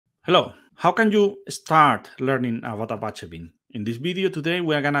Hello, how can you start learning about Apache Beam? In this video today,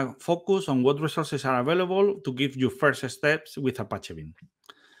 we are going to focus on what resources are available to give you first steps with Apache Beam.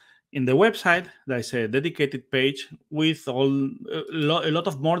 In the website, there's a dedicated page with a lot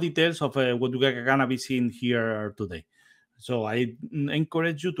of more details of what we're going to be seeing here today. So I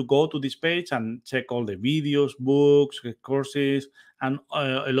encourage you to go to this page and check all the videos, books, courses, and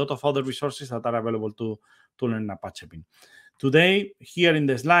a lot of other resources that are available to learn Apache Beam. Today, here in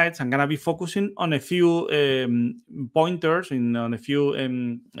the slides, I'm going to be focusing on a few pointers, on a few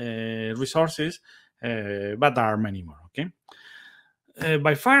resources, but there are many more, okay?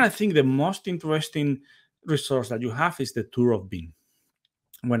 By far, I think the most interesting resource that you have is the tour of Beam.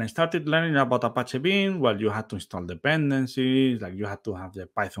 When I started learning about Apache Beam, well, you had to install dependencies, like you had to have the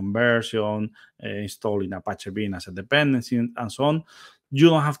Python version installed in Apache Beam as a dependency and so on. You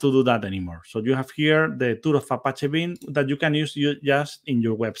don't have to do that anymore. So you have here the tour of Apache Beam that you can use just in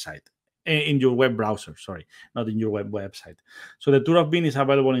your website, in your web browser, sorry, not in your website. So the tour of Beam is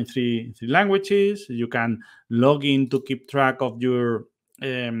available in three languages. You can log in to keep track of your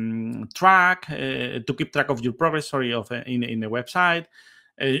to keep track of your progress, sorry, in the website.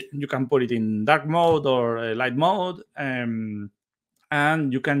 You can put it in dark mode or light mode, and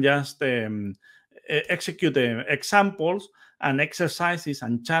you can just execute examples and exercises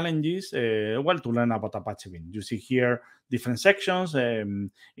and challenges to learn about Apache Beam. You see here different sections in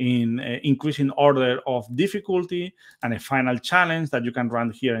increasing order of difficulty and a final challenge that you can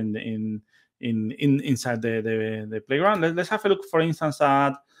run here inside the playground. Let's have a look, for instance,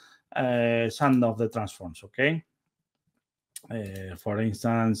 at some of the transforms, okay? For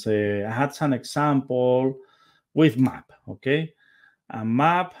instance, I had some example with map, okay? A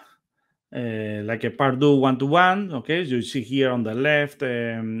map like a Purdue one-to-one, okay? You see here on the left,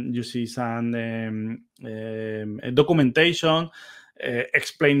 you see some documentation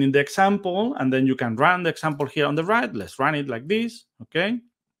explaining the example, and then you can run the example here on the right. Let's run it like this, okay?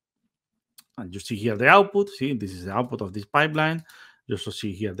 And you see here the output. See, this is the output of this pipeline. You also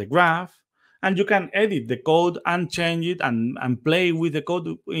see here the graph. And you can edit the code and change it and play with the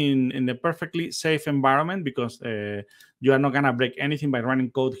code in a perfectly safe environment, because you are not gonna break anything by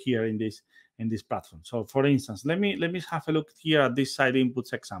running code here in this platform. So for instance, let me have a look here at this side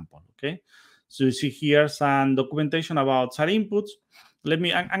inputs example. Okay, so you see here some documentation about side inputs.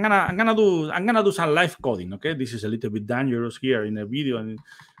 I'm gonna do some live coding. Okay, this is a little bit dangerous here in a video and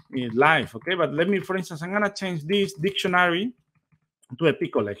in live. Okay, but let me, for instance, I'm gonna change this dictionary to a P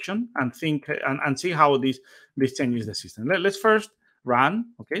collection and think and see how this changes the system. Let's first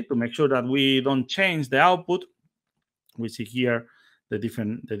run, okay, to make sure that we don't change the output. We see here the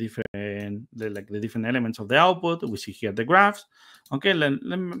different elements of the output. We see here the graphs. Okay,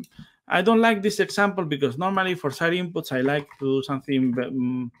 I don't like this example because normally for side inputs I like to do something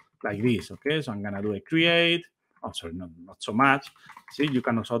like this. Okay, so I'm gonna do a create. Oh, sorry, not so much. See, you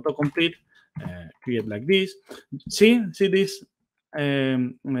can also autocomplete. Create like this. See this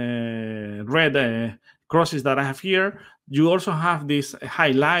red crosses that I have here. You also have this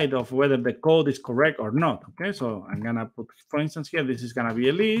highlight of whether the code is correct or not. Okay, so I'm gonna put, for instance, here this is gonna be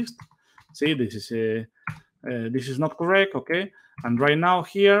a list. See, this is not correct. Okay, and right now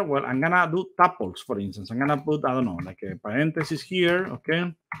here, well, I'm gonna do tuples. For instance, I'm gonna put, I don't know, like a parenthesis here.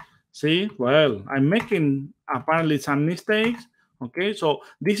 Okay, see, well, I'm making apparently some mistakes. Okay, so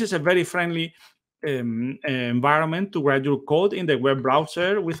this is a very friendly environment to write your code in the web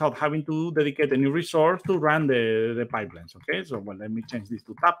browser without having to dedicate any resource to run the pipelines. Okay, so well, let me change this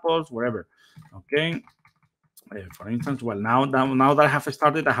to tuples, wherever. Okay, for instance, well, now that I have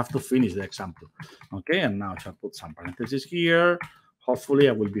started, I have to finish the example. Okay, and now I shall put some parentheses here. Hopefully,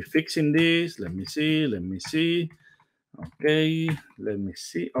 I will be fixing this. Let me see. Okay, let me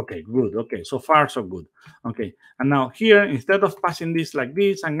see. Okay, good. Okay, so far so good. Okay, and now here, instead of passing this like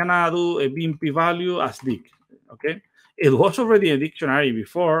this, I'm gonna do a beam p value as dic. Okay, it was already a dictionary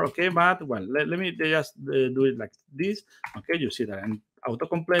before. Okay, but well, let me just do it like this. Okay, you see that I'm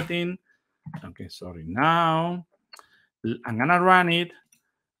auto-completing. Okay, sorry. Now I'm gonna run it.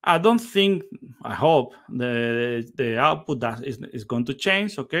 I don't think, I hope the output that is going to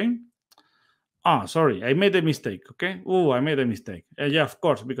change. Okay. Oh, sorry, I made a mistake, okay? Oh, I made a mistake. Yeah, of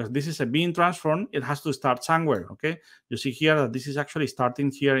course, because this is a beam transform, it has to start somewhere, okay? You see here that this is actually starting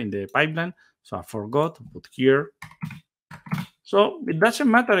here in the pipeline, so I forgot to put here. So it doesn't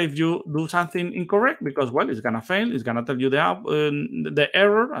matter if you do something incorrect, because, well, it's gonna fail, it's gonna tell you the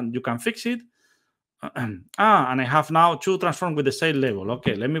error, and you can fix it. And I have now two transforms with the same label.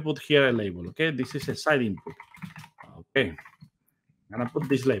 Okay, let me put here a label, okay? This is a side input. Okay, I'm gonna put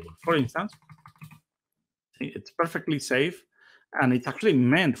this label, for instance. It's perfectly safe. and it's actually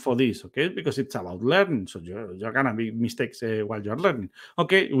meant for this, okay, because it's about learning. So you're gonna be mistakes while you're learning.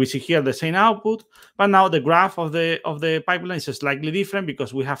 Okay, we see here the same output, but now the graph of the pipeline is slightly different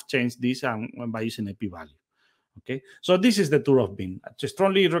because we have changed this by using a p-value. Okay, so this is the tour of Beam. I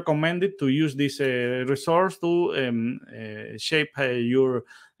strongly recommend it to use this resource to shape your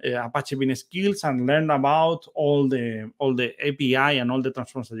Apache Beam skills and learn about all the API and all the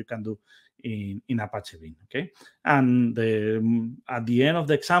transforms that you can do in Apache Beam. Okay, and at the end of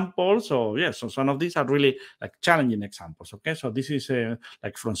the example, so yeah, so some of these are really like challenging examples. Okay, so this is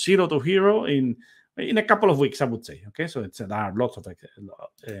like from 0 to hero in a couple of weeks, I would say. Okay, so there are lots of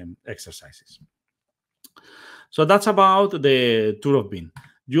exercises. So that's about the tour of Beam.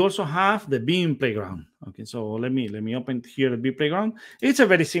 You also have the Beam playground. Okay, so let me open here the Beam playground. It's a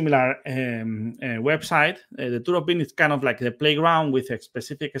very similar website. The tour of Beam is kind of like the playground with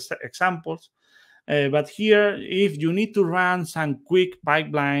specific examples. But here, if you need to run some quick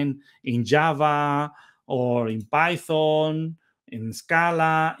pipeline in Java or in Python, in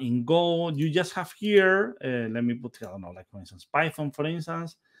Scala, in Go, you just have here. Let me put, I don't know, like for instance, Python, for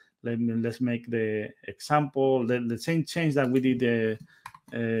instance. Let's make the example, the same change that we did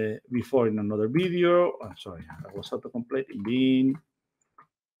before in another video. Oh, sorry, I was autocomplete. Beam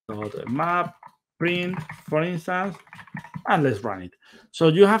map print, for instance, and let's run it. So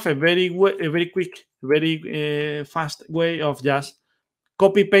you have a very quick, very fast way of just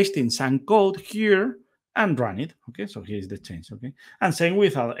copy pasting some code here and run it. Okay, so here's the change. Okay, and same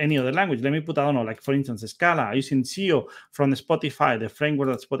with any other language. Let me put, I don't know, like for instance, Scala using CO from Spotify, the framework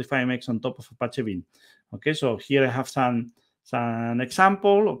that Spotify makes on top of Apache Beam. Okay, so here I have some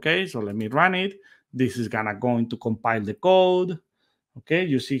example. Okay, so let me run it. This is gonna going to compile the code. Okay,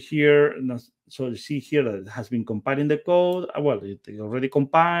 you see here, so you see here that it has been compiling the code. Well, it already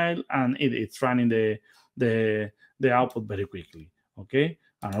compiled and it's running the output very quickly. Okay,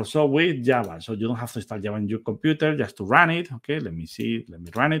 and also with Java, so you don't have to install Java on your computer just to run it. Okay, let me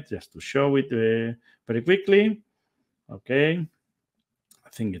run it just to show it very quickly. Okay, I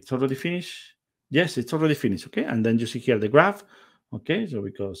think it's already finished. Yes, it's already finished. Okay, and then you see here the graph. Okay, so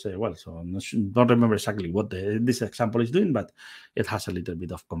because so I don't remember exactly what this example is doing, but it has a little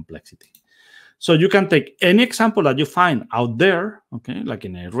bit of complexity. So you can take any example that you find out there, okay, like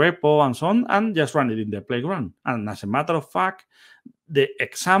in a repo and so on, and just run it in the playground. And as a matter of fact, the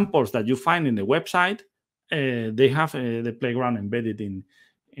examples that you find in the website, they have the playground embedded in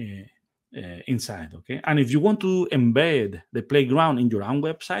inside. Okay, and if you want to embed the playground in your own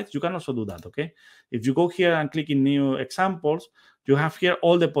website, you can also do that. Okay, if you go here and click in new examples, you have here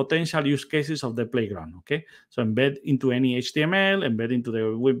all the potential use cases of the playground. Okay, so embed into any HTML, embed into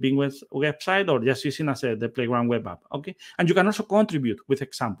the Bing website, or just using as the playground web app. Okay, and you can also contribute with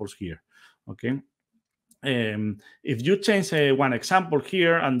examples here. Okay. If you change one example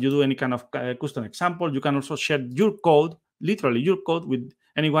here and you do any kind of custom example, you can also share your code, literally your code, with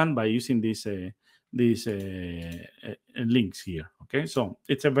anyone by using these links here. Okay, so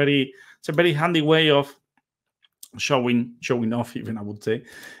it's a very handy way of showing off, even I would say,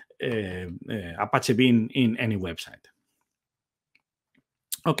 Apache Beam in any website.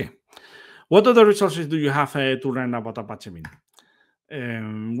 Okay, what other resources do you have to learn about Apache Beam?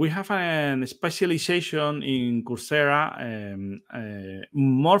 We have a specialization in Coursera,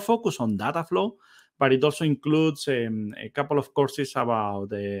 more focused on data flow, but it also includes a couple of courses about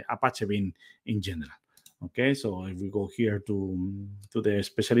the Apache Beam in general. Okay, so if we go here to the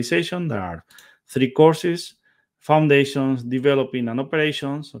specialization, there are 3 courses: foundations, developing, and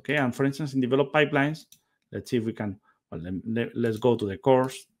operations. Okay, and for instance, in develop pipelines, let's see if we can. Well, let's go to the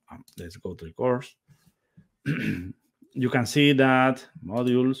course. Let's go to the course. You can see that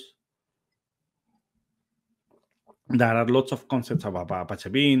modules, there are lots of concepts about Apache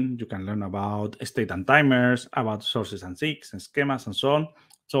Beam. You can learn about state and timers, about sources and seeks and schemas and so on.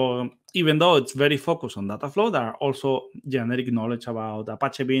 So even though it's very focused on data flow, there are also generic knowledge about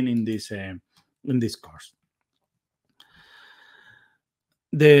Apache Beam in this course.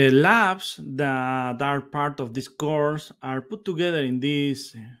 The labs that are part of this course are put together in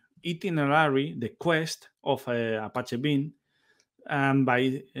this itinerary, the quest of Apache Beam. And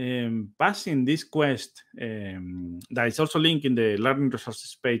by passing this quest, that is also linked in the learning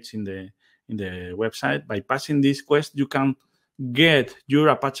resources page in the website, by passing this quest, you can get your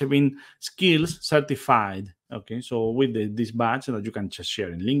Apache Beam skills certified. Okay, so with this badge that you can just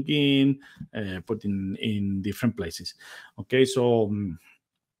share in LinkedIn, put in different places. Okay, so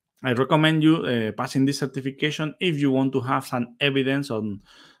I recommend you passing this certification if you want to have some evidence on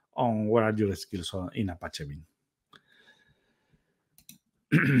what are your skills in Apache Beam.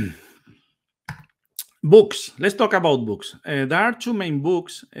 Books. Let's talk about books. There are two main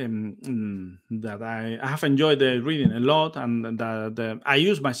books that I have enjoyed reading a lot, and that I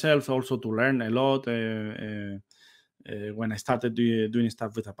use myself also to learn a lot when I started doing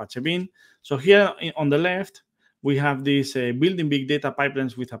stuff with Apache Beam. So here on the left, we have this Building Big Data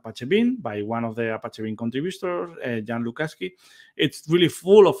Pipelines with Apache Beam by one of the Apache Beam contributors, Jan Lukaski. It's really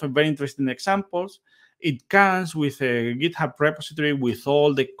full of very interesting examples. It comes with a GitHub repository with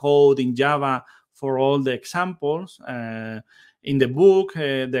all the code in Java for all the examples. In the book,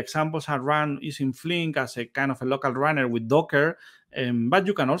 the examples are run using Flink as a kind of a local runner with Docker. But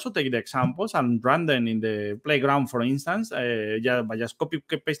you can also take the examples and run them in the playground, for instance, by just copy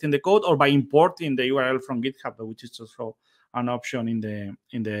pasting the code or by importing the URL from GitHub, which is also an option in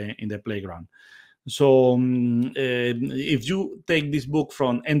the playground. So if you take this book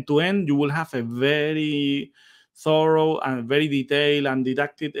from end to end, you will have a very thorough and very detailed and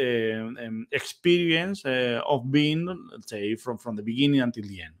didactic experience of being, let's say, from the beginning until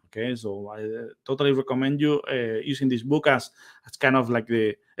the end. Okay, so I totally recommend you using this book as kind of like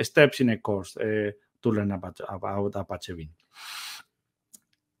the steps in a course to learn about Apache Beam.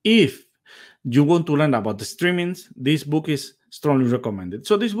 If you want to learn about the streamings, this book is strongly recommended.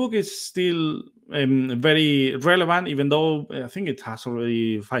 So this book is still very relevant, even though I think it has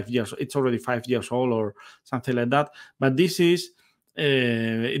already 5 years. It's already 5 years old or something like that. But this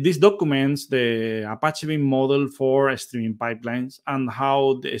documents the Apache Beam model for streaming pipelines and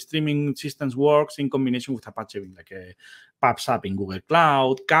how the streaming systems works in combination with Apache Beam, like PubSub in Google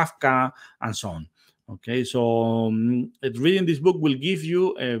Cloud, Kafka, and so on. Okay, so reading this book will give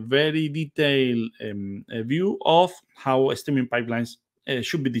you a very detailed view of how streaming pipelines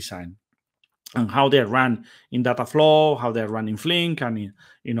should be designed and how they run in Dataflow, how they run in Flink, and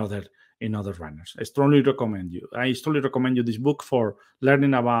in other runners. I strongly recommend you this book for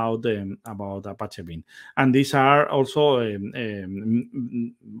learning about Apache Beam. And these are also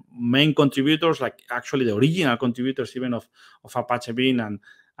main contributors, like actually the original contributors even of Apache Beam and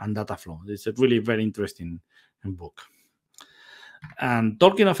Dataflow. It's a really very interesting book. And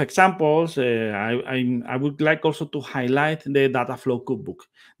talking of examples, I would like also to highlight the Dataflow cookbook.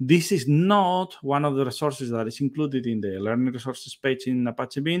 This is not one of the resources that is included in the learning resources page in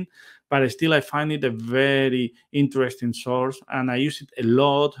Apache Beam, but still I find it a very interesting source, and I use it a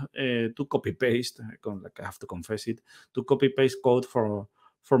lot to copy paste. Like I have to confess it, to copy paste code for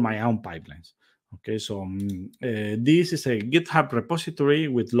my own pipelines. Okay, so this is a GitHub repository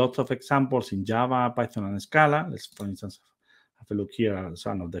with lots of examples in Java, Python, and Scala. Let's, for instance, have a look here at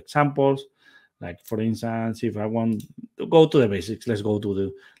some of the examples. Like, for instance, if I want to go to the basics, let's go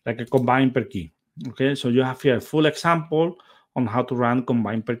to like a combine per key. Okay, so you have here a full example on how to run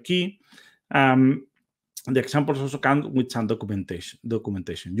combine per key. The examples also come with some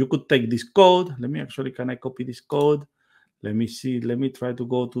documentation. You could take this code. Can I copy this code? Let me see. Let me try to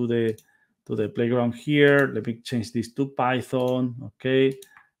go to the playground here. Let me change this to Python. Okay,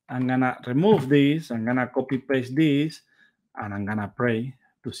 I'm gonna remove this. I'm gonna copy paste this, and I'm gonna pray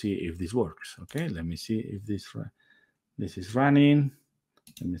to see if this works. Okay, let me see if this is running.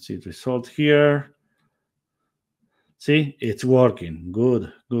 Let me see the result here. See, it's working.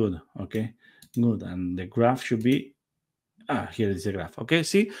 Good. Okay, good. And the graph should be, here is the graph. Okay,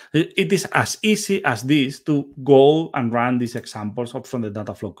 see, it is as easy as this to go and run these examples from the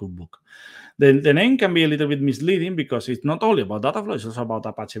Dataflow cookbook. The name can be a little bit misleading because it's not only about Dataflow, it's also about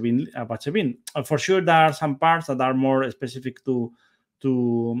Apache Beam. For sure, there are some parts that are more specific to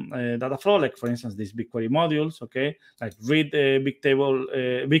Dataflow, like for instance, these BigQuery modules, okay? Like read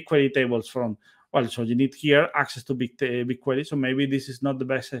BigQuery tables from, well, so you need here access to BigQuery. So maybe this is not the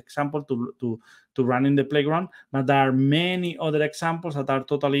best example to run in the playground, but there are many other examples that are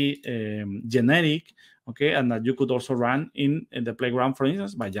totally generic, okay, and that you could also run in the playground, for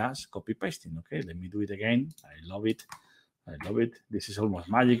instance, by just copy pasting. Okay, let me do it again. I love it. This is almost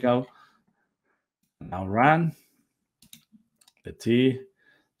magical. Now run. Let's see.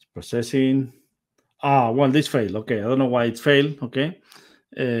 It's processing. Well, this failed. Okay, I don't know why it failed. Okay,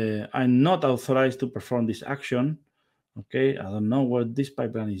 I'm not authorized to perform this action. Okay, I don't know what this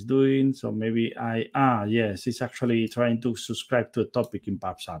pipeline is doing. So maybe yes, it's actually trying to subscribe to a topic in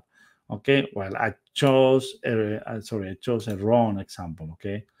PubSub. Okay, well, I chose a wrong example.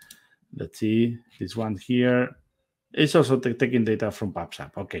 Okay, let's see this one here. It's also taking data from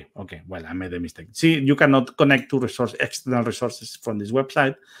PubSub. Okay. Well, I made a mistake. See, you cannot connect to external resources from this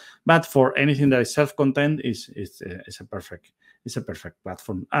website, but for anything that is self-contained, it's a perfect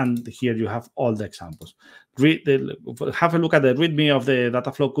platform. And here you have all the examples. Have a look at the README of the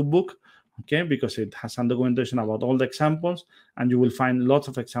Dataflow cookbook. okay, because it has some documentation about all the examples, and you will find lots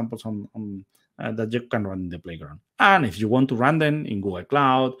of examples on that you can run in the playground. And if you want to run them in Google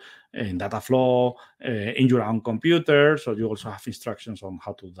Cloud, in Dataflow, in your own computer, so you also have instructions on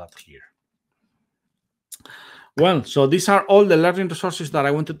how to do that here. Well, so these are all the learning resources that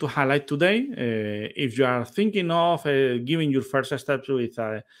I wanted to highlight today. If you are thinking of giving your first steps with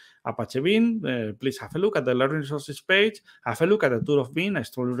Apache Beam, please have a look at the learning resources page. Have a look at the tour of Beam. I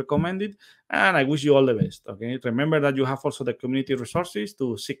strongly recommend it, and I wish you all the best. Okay. Remember that you have also the community resources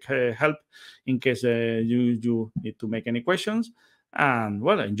to seek help in case you need to make any questions. And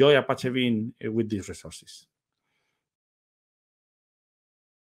well, enjoy Apache Beam with these resources.